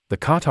The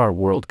Qatar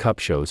World Cup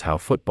shows how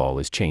football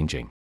is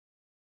changing.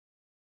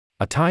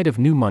 A tide of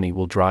new money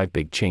will drive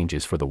big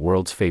changes for the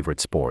world's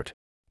favorite sport.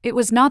 It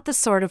was not the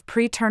sort of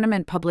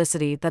pre-tournament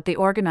publicity that the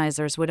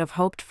organizers would have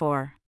hoped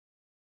for.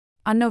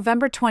 On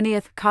November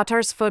 20th,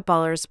 Qatar's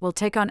footballers will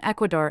take on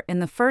Ecuador in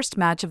the first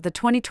match of the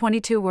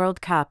 2022 World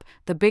Cup,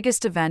 the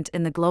biggest event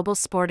in the global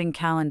sporting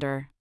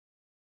calendar.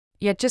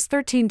 Yet just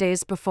 13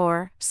 days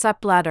before,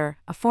 Sepp Blatter,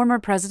 a former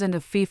president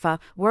of FIFA,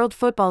 World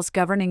Football's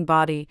governing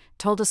body,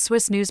 told a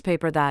Swiss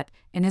newspaper that,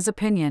 in his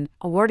opinion,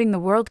 awarding the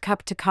World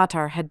Cup to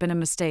Qatar had been a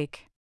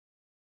mistake.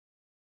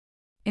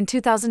 In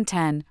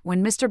 2010,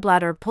 when Mr.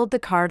 Blatter pulled the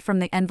card from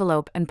the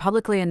envelope and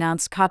publicly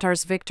announced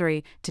Qatar's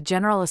victory, to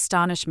general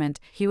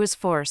astonishment, he was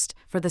forced,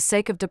 for the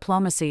sake of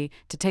diplomacy,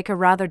 to take a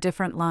rather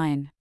different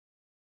line.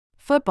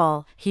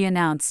 Football, he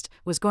announced,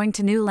 was going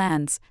to new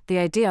lands. The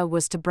idea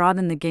was to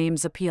broaden the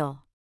game's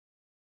appeal.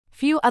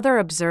 Few other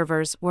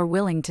observers were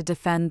willing to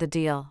defend the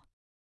deal.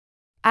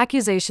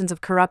 Accusations of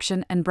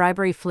corruption and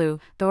bribery flew,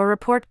 though a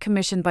report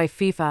commissioned by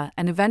FIFA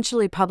and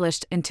eventually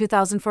published in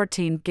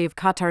 2014 gave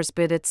Qatar's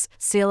bid its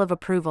seal of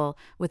approval,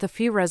 with a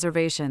few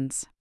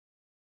reservations.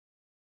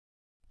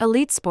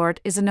 Elite sport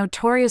is a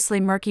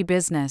notoriously murky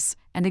business,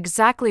 and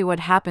exactly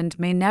what happened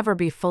may never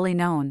be fully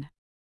known.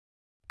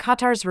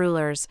 Qatar's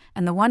rulers,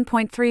 and the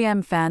 1.3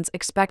 million fans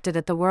expected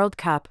at the World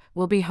Cup,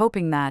 will be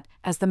hoping that,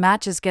 as the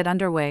matches get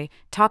underway,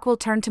 talk will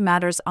turn to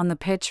matters on the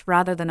pitch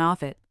rather than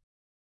off it.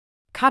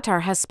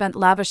 Qatar has spent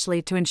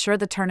lavishly to ensure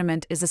the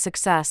tournament is a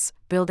success,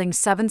 building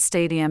 7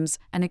 stadiums,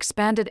 an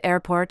expanded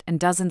airport and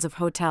dozens of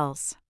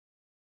hotels.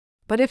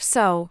 But if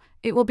so,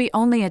 it will be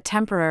only a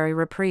temporary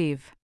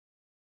reprieve.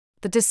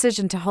 The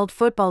decision to hold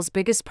football's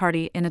biggest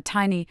party in a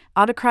tiny,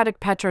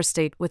 autocratic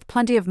petrostate with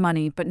plenty of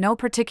money but no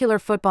particular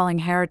footballing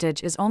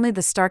heritage is only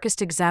the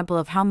starkest example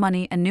of how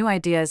money and new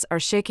ideas are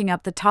shaking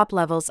up the top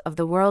levels of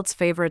the world's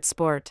favorite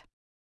sport.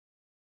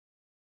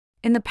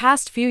 In the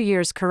past few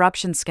years,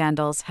 corruption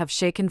scandals have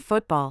shaken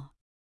football.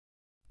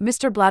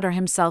 Mr. Blatter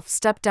himself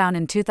stepped down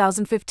in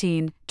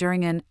 2015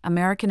 during an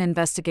American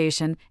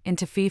investigation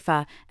into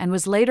FIFA and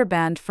was later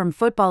banned from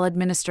football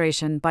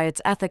administration by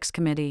its ethics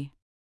committee.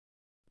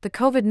 The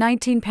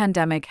COVID-19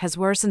 pandemic has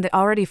worsened the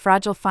already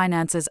fragile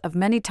finances of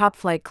many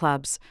top-flight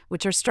clubs,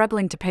 which are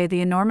struggling to pay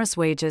the enormous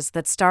wages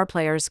that star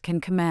players can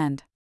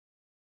command.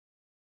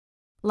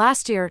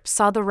 Last year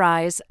saw the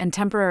rise and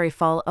temporary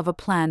fall of a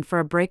plan for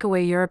a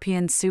breakaway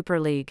European Super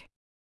League.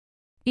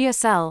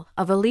 ESL,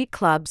 of elite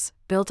clubs,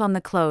 built on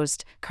the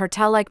closed,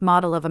 cartel-like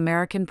model of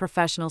American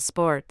professional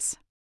sports.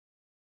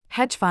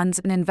 Hedge funds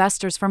and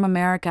investors from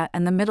America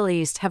and the Middle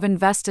East have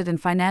invested in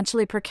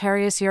financially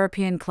precarious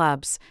European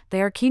clubs.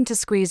 They are keen to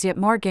squeeze yet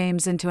more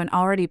games into an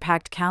already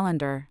packed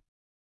calendar.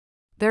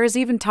 There is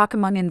even talk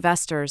among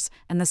investors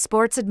and the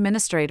sports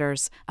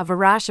administrators of a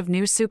rash of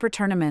new super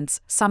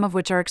tournaments, some of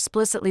which are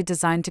explicitly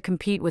designed to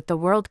compete with the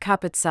World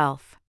Cup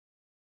itself.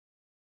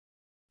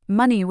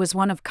 Money was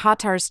one of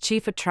Qatar's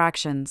chief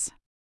attractions.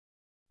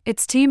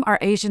 Its team are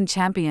Asian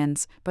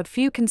champions, but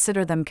few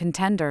consider them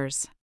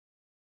contenders.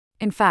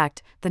 In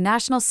fact, the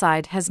national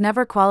side has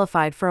never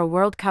qualified for a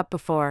World Cup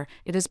before.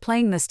 It is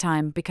playing this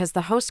time because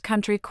the host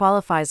country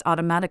qualifies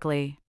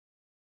automatically.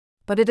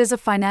 But it is a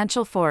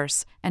financial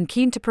force, and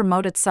keen to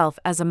promote itself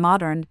as a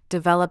modern,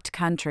 developed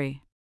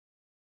country.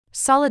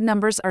 Solid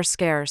numbers are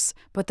scarce,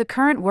 but the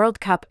current World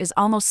Cup is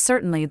almost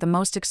certainly the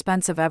most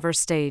expensive ever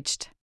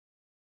staged.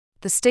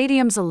 The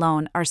stadiums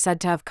alone are said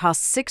to have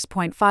cost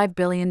 $6.5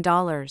 billion.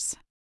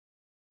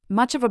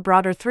 Much of a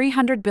broader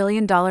 $300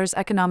 billion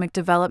economic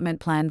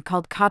development plan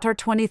called Qatar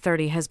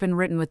 2030 has been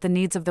written with the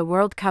needs of the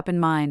World Cup in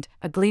mind.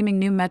 A gleaming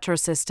new metro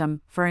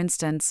system, for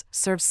instance,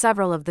 serves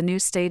several of the new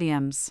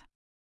stadiums.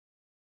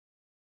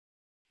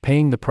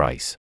 Paying the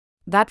price.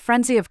 That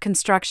frenzy of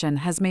construction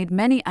has made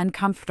many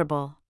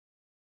uncomfortable.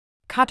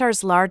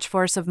 Qatar's large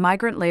force of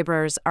migrant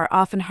laborers are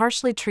often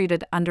harshly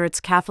treated under its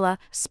kafala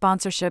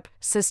sponsorship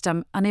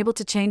system, unable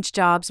to change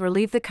jobs or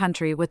leave the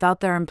country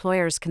without their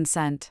employer's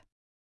consent.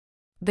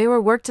 They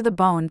were worked to the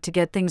bone to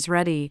get things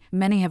ready.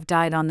 Many have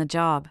died on the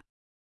job.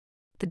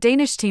 The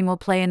Danish team will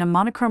play in a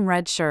monochrome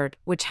red shirt,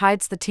 which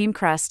hides the team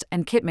crest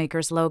and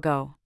kitmaker's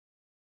logo.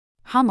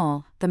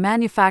 Hummel, the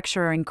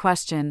manufacturer in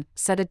question,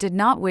 said it did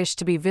not wish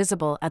to be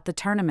visible at the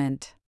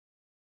tournament.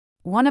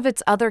 One of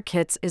its other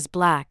kits is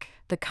black,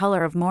 the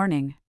color of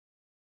mourning.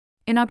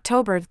 In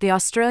October, the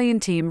Australian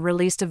team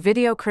released a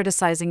video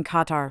criticizing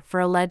Qatar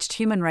for alleged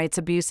human rights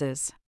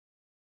abuses.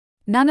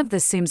 None of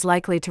this seems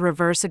likely to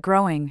reverse a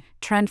growing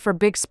trend for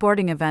big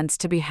sporting events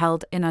to be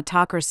held in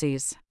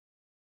autocracies.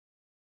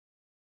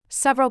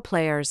 Several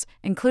players,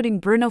 including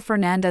Bruno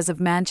Fernandes of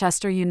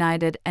Manchester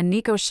United and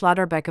Nico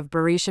Schlotterbeck of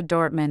Borussia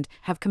Dortmund,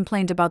 have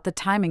complained about the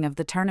timing of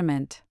the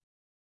tournament.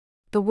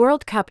 The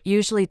World Cup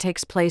usually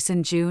takes place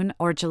in June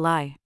or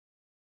July.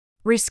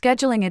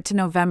 Rescheduling it to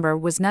November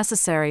was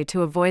necessary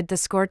to avoid the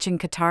scorching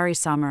Qatari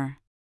summer.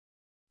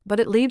 But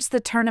it leaves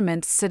the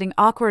tournament sitting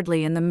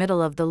awkwardly in the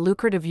middle of the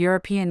lucrative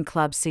European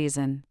club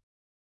season.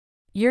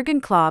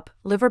 Jurgen Klopp,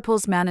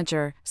 Liverpool's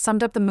manager,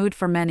 summed up the mood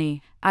for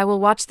many: "I will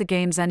watch the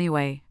games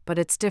anyway, but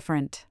it's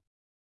different.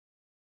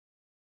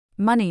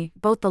 Money,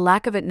 both the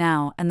lack of it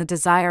now and the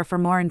desire for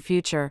more in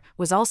future,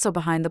 was also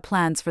behind the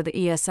plans for the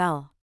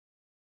ESL.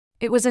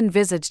 It was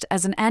envisaged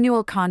as an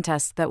annual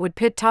contest that would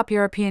pit top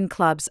European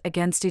clubs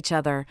against each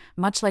other,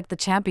 much like the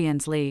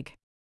Champions League.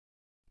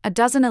 A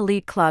dozen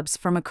elite clubs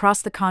from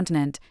across the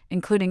continent,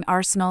 including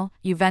Arsenal,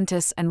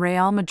 Juventus and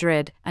Real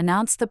Madrid,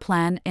 announced the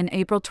plan in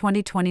April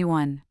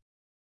 2021.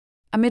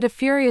 Amid a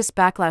furious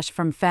backlash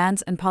from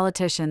fans and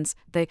politicians,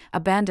 they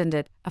abandoned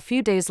it a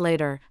few days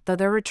later, though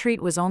their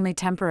retreat was only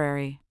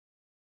temporary.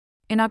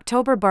 In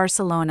October,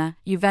 Barcelona,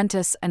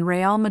 Juventus and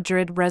Real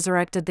Madrid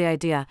resurrected the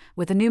idea,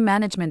 with a new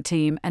management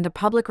team and a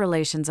public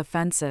relations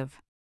offensive.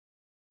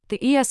 The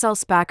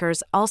ESL's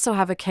backers also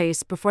have a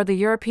case before the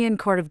European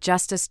Court of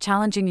Justice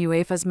challenging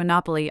UEFA's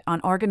monopoly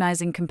on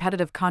organizing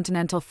competitive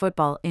continental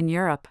football in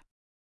Europe.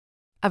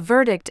 A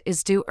verdict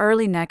is due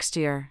early next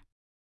year.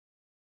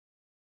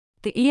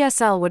 The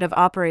ESL would have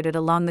operated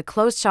along the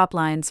closed-shop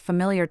lines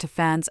familiar to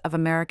fans of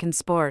American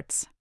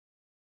sports.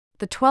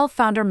 The 12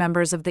 founder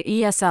members of the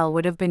ESL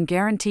would have been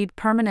guaranteed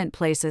permanent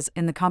places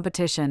in the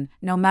competition,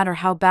 no matter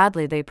how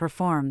badly they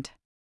performed.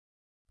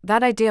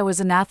 That idea was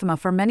anathema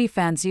for many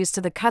fans used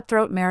to the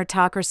cutthroat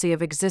meritocracy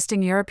of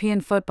existing European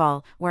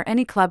football, where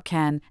any club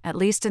can, at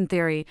least in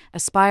theory,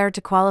 aspire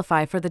to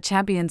qualify for the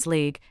Champions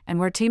League, and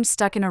where teams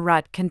stuck in a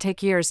rut can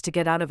take years to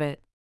get out of it.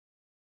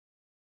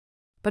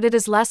 But it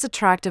is less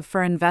attractive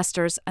for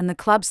investors and the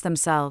clubs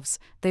themselves.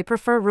 They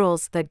prefer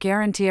rules that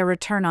guarantee a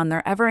return on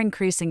their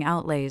ever-increasing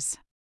outlays.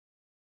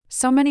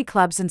 So many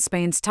clubs in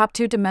Spain's top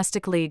two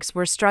domestic leagues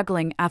were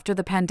struggling after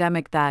the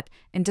pandemic that,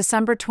 in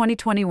December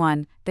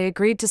 2021, they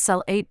agreed to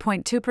sell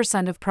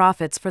 8.2% of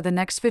profits for the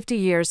next 50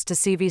 years to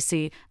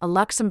CVC, a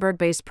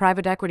Luxembourg-based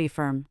private equity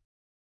firm.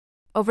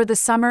 Over the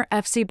summer,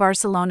 FC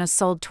Barcelona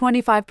sold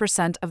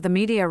 25% of the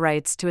media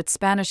rights to its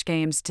Spanish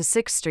games to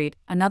Sixth Street,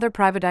 another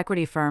private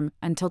equity firm,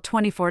 until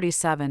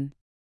 2047.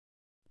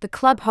 The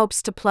club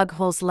hopes to plug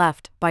holes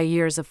left by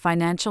years of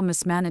financial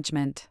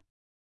mismanagement.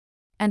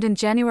 And in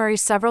January,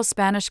 several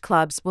Spanish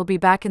clubs will be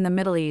back in the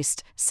Middle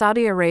East.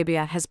 Saudi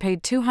Arabia has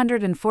paid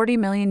 €240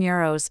 million,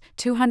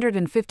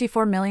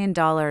 $254 million,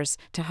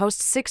 to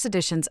host 6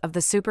 editions of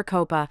the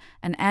Supercopa,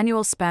 an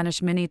annual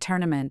Spanish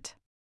mini-tournament.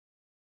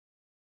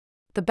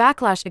 The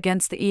backlash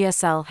against the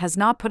ESL has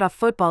not put off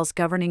football's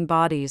governing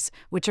bodies,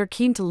 which are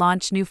keen to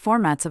launch new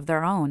formats of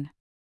their own.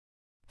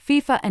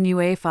 FIFA and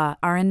UEFA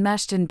are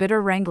enmeshed in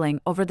bitter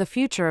wrangling over the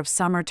future of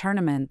summer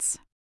tournaments.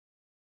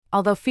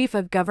 Although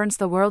FIFA governs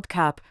the World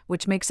Cup,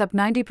 which makes up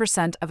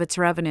 90% of its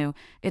revenue,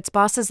 its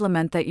bosses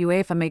lament that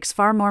UEFA makes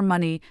far more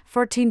money,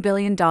 $14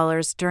 billion,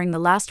 during the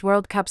last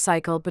World Cup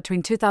cycle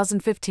between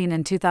 2015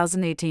 and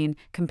 2018,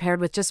 compared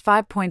with just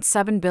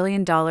 $5.7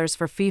 billion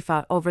for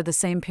FIFA over the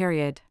same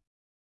period.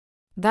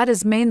 That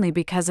is mainly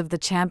because of the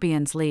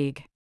Champions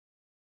League.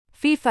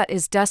 FIFA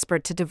is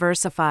desperate to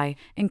diversify,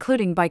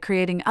 including by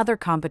creating other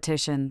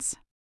competitions.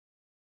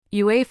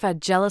 UEFA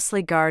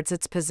jealously guards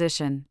its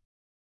position.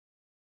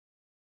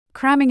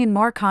 Cramming in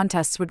more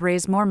contests would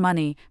raise more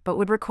money, but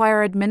would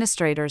require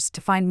administrators to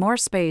find more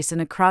space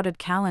in a crowded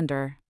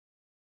calendar.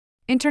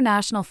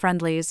 International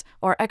friendlies,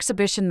 or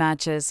exhibition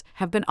matches,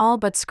 have been all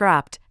but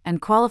scrapped,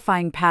 and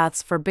qualifying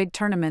paths for big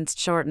tournaments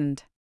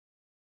shortened.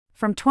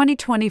 From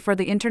 2020 for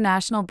the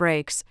international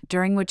breaks,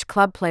 during which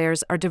club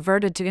players are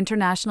diverted to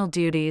international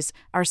duties,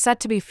 are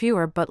set to be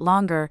fewer but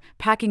longer,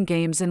 packing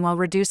games in while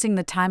reducing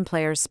the time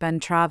players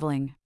spend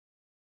traveling.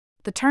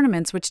 The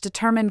tournaments which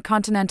determine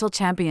continental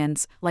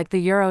champions, like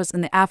the Euros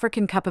and the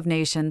African Cup of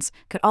Nations,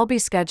 could all be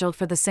scheduled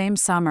for the same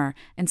summer,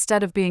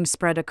 instead of being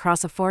spread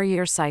across a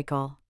 4-year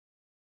cycle.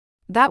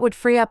 That would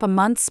free up a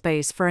month's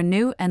space for a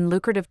new and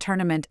lucrative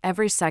tournament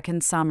every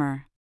second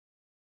summer.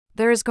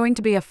 There is going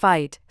to be a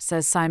fight,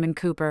 says Simon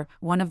Cooper,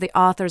 one of the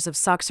authors of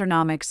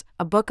Soccernomics,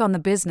 a book on the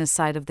business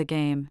side of the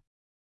game.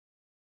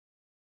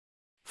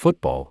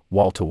 Football,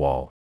 wall to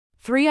wall.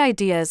 3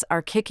 ideas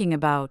are kicking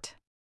about.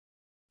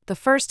 The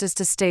first is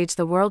to stage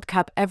the World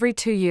Cup every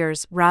 2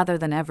 years rather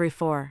than every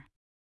 4.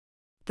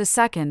 The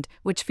second,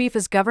 which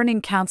FIFA's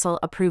governing council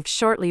approved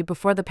shortly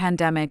before the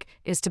pandemic,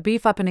 is to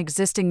beef up an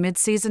existing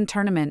mid-season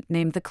tournament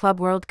named the Club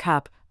World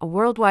Cup, a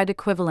worldwide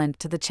equivalent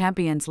to the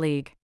Champions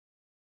League.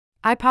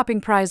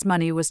 Eye-popping prize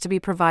money was to be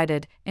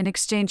provided, in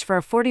exchange for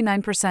a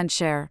 49%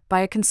 share,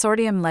 by a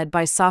consortium led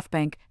by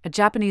SoftBank, a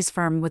Japanese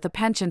firm with a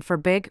penchant for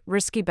big,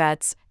 risky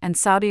bets, and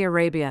Saudi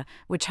Arabia,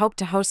 which hoped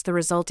to host the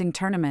resulting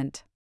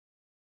tournament.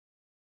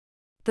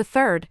 The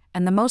third,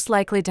 and the most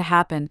likely to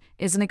happen,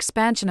 is an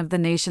expansion of the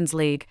Nations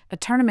League, a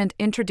tournament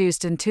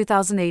introduced in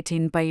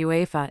 2018 by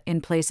UEFA in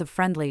place of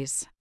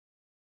friendlies.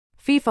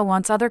 FIFA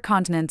wants other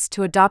continents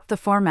to adopt the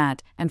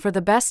format, and for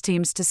the best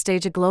teams to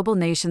stage a global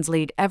Nations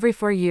League every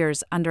 4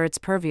 years under its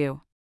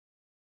purview.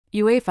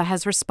 UEFA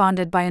has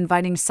responded by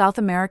inviting South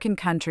American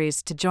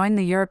countries to join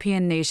the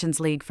European Nations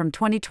League from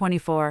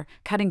 2024,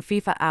 cutting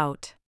FIFA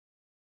out.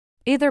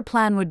 Either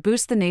plan would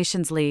boost the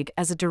Nations League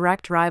as a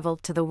direct rival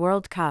to the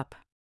World Cup.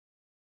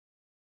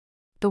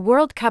 The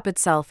World Cup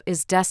itself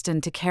is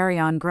destined to carry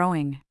on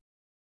growing.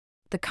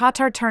 The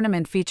Qatar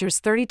tournament features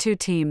 32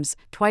 teams,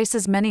 twice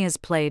as many as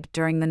played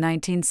during the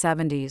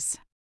 1970s.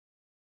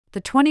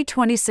 The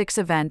 2026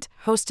 event,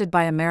 hosted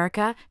by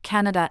America,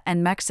 Canada,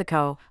 and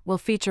Mexico, will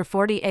feature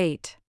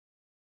 48.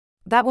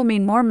 That will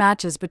mean more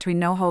matches between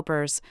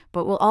no-hopers,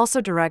 but will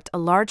also direct a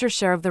larger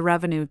share of the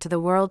revenue to the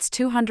world's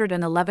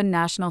 211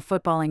 national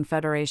footballing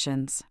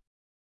federations.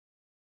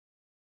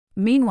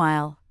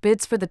 Meanwhile,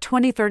 bids for the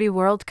 2030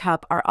 World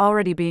Cup are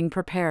already being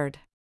prepared.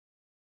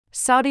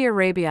 Saudi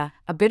Arabia,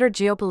 a bitter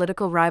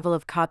geopolitical rival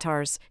of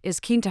Qatar's, is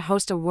keen to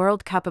host a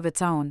World Cup of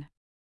its own.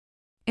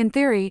 In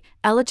theory,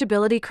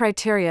 eligibility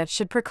criteria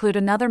should preclude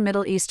another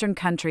Middle Eastern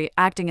country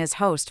acting as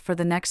host for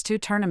the next two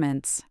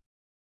tournaments.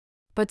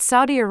 But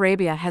Saudi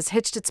Arabia has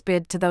hitched its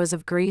bid to those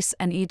of Greece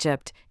and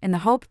Egypt, in the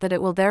hope that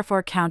it will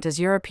therefore count as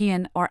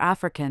European or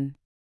African.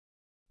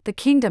 The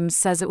kingdom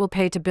says it will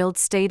pay to build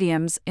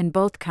stadiums in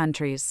both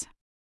countries.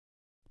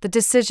 The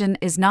decision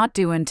is not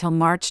due until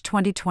March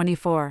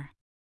 2024.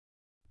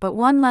 But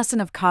one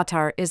lesson of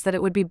Qatar is that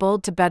it would be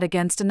bold to bet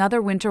against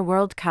another Winter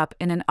World Cup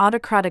in an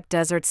autocratic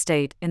desert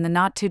state in the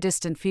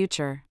not-too-distant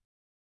future.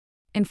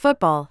 In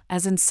football,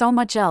 as in so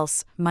much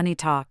else, money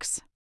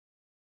talks.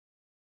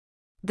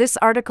 This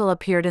article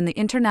appeared in the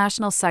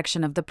international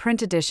section of the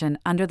print edition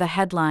under the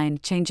headline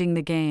Changing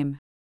the Game.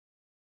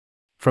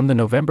 From the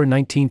November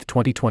 19,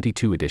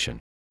 2022 edition.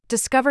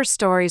 Discover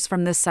stories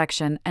from this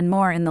section and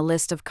more in the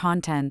list of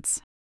contents.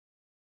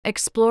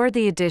 Explore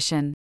the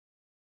edition.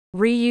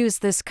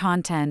 Reuse this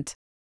content.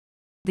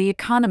 The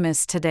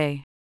Economist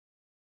today.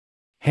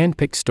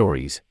 Handpicked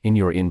stories in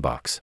your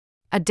inbox.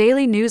 A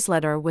daily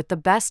newsletter with the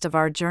best of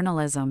our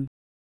journalism.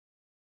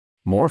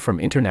 More from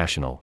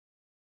International.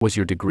 Was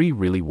your degree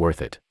really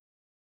worth it?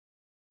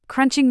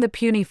 Crunching the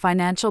puny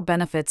financial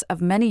benefits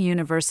of many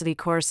university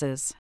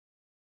courses.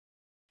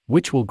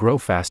 Which will grow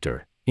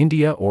faster,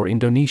 India or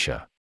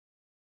Indonesia?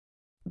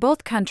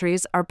 Both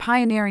countries are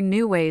pioneering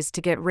new ways to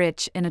get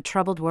rich in a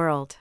troubled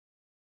world.